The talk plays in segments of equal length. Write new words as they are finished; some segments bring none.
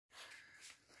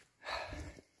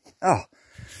Oh,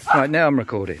 right, now I'm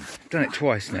recording. I've done it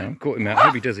twice now. Caught him out. I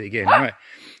hope he does it again. Right,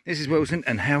 this is Wilson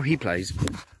and how he plays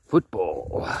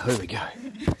football. There we go.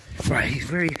 Right, he's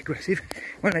very aggressive.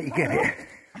 Won't let you get it.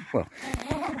 Well,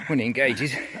 when he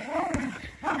engages.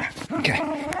 Okay,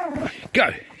 go.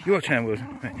 Your turn,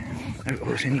 Wilson. Right. Oh,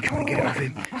 Wilson, you can't get it off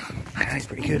him. Okay, it's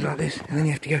pretty good like this. And then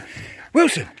you have to go,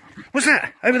 Wilson, what's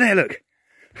that? Over there, look.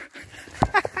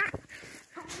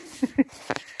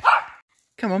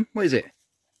 Come on, what is it?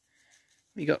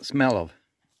 What you got smell of?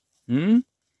 Hmm?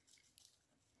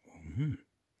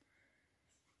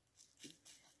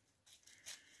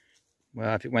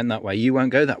 Well, if it went that way, you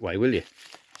won't go that way, will you?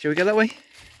 Shall we go that way?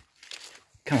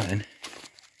 Come on then.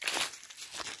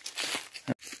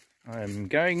 I'm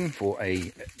going for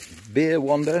a beer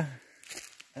wander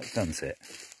at sunset.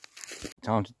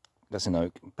 That's an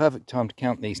oak. Perfect time to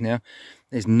count these now.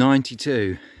 There's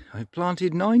 92. I've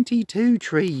planted 92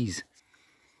 trees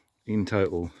in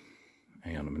total.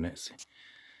 Hang on a minute.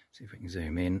 See if we can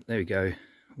zoom in. There we go.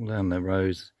 All down the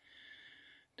rows.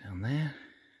 Down there.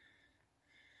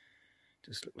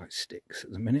 Just look like sticks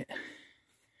at the minute.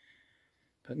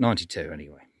 But 92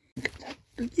 anyway. Look at that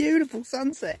beautiful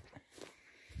sunset.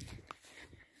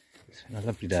 It's been a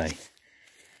lovely day.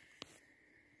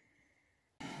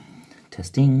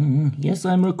 Testing. Yes,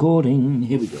 I'm recording.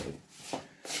 Here we go.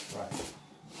 Right.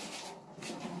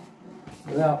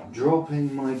 Without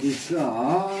dropping my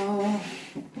guitar.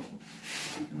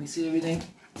 Can we see everything?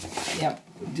 Yep.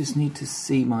 Just need to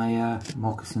see my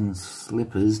moccasin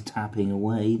slippers tapping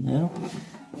away now.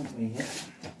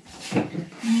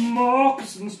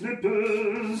 Moccasin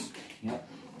slippers. Yep.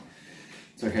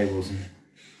 It's okay, Wilson.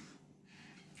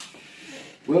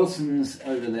 Wilson's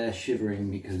over there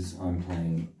shivering because I'm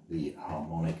playing the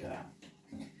harmonica.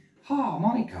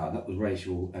 Harmonica, that was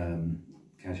racial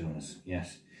casualness,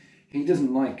 yes. He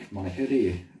doesn't like Monica, do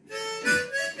you?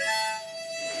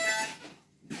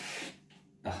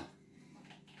 Oh.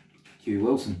 Cue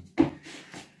Wilson.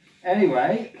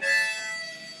 Anyway.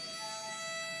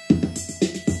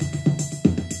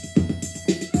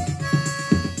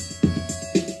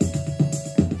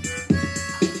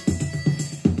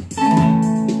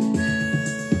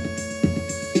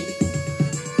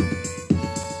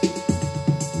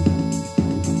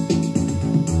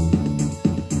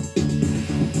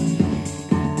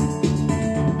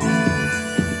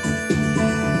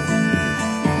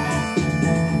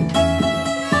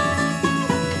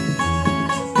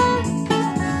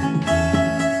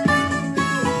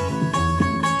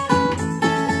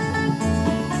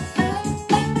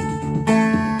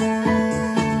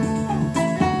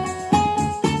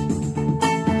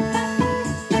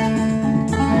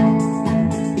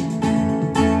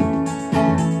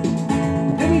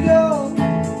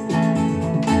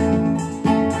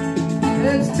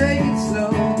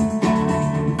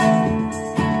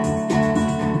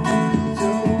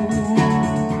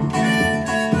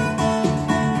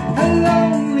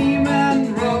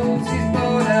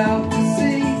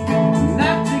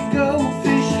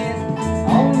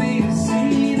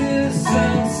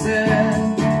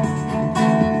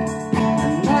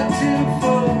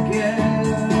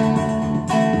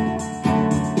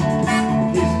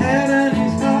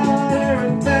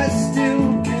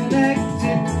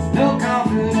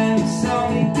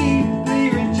 Only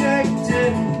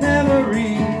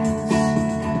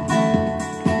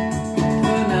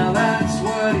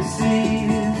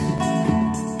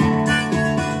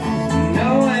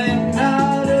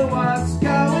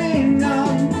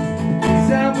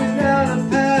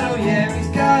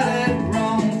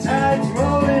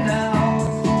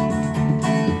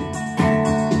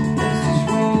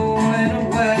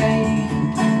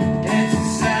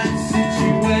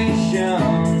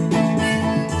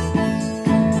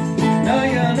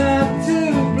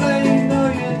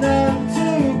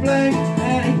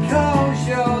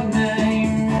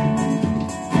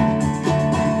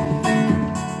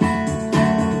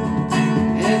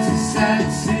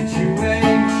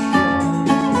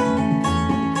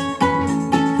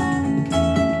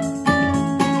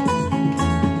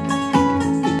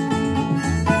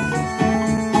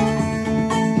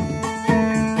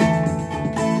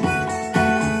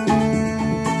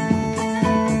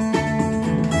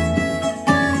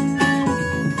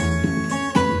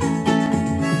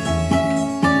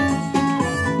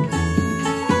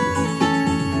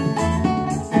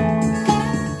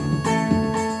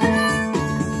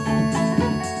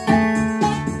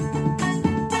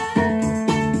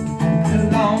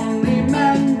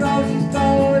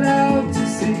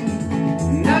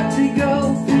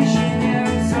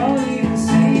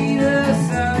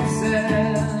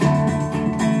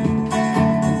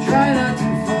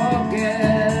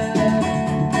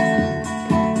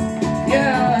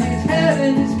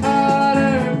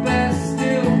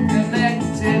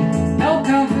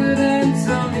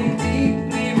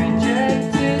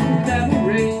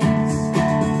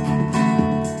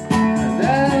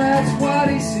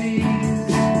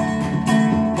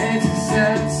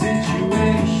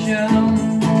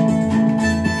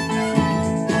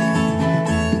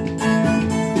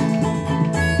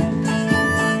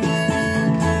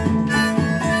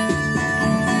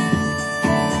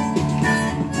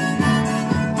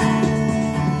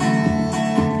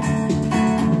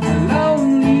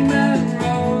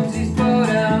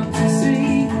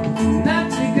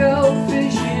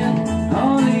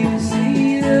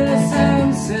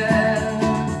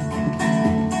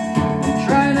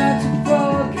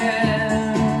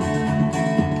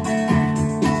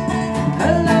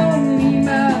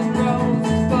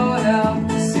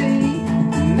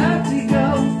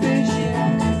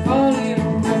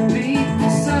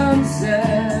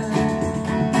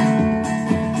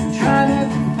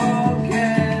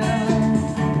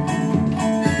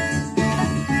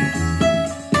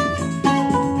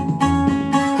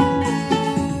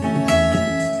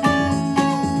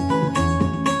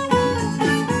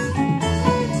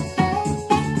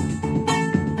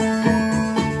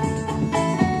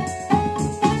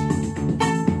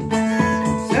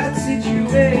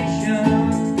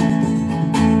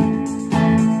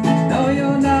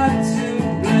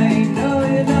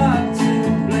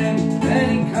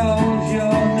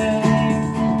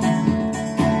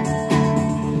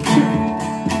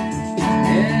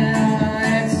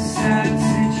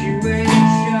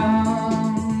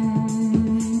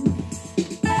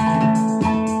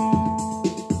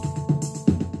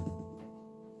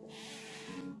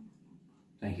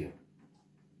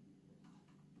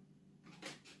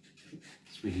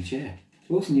chair.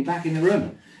 Wilson, you're back in the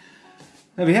room.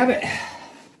 There we have it.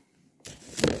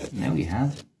 Now we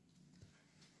have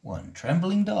one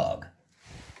trembling dog.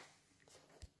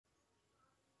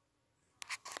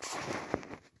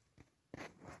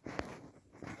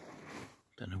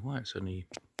 Don't know why it's only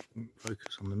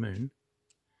focus on the moon.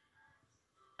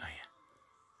 Oh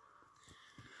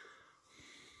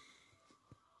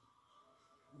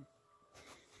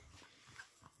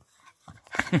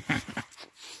yeah.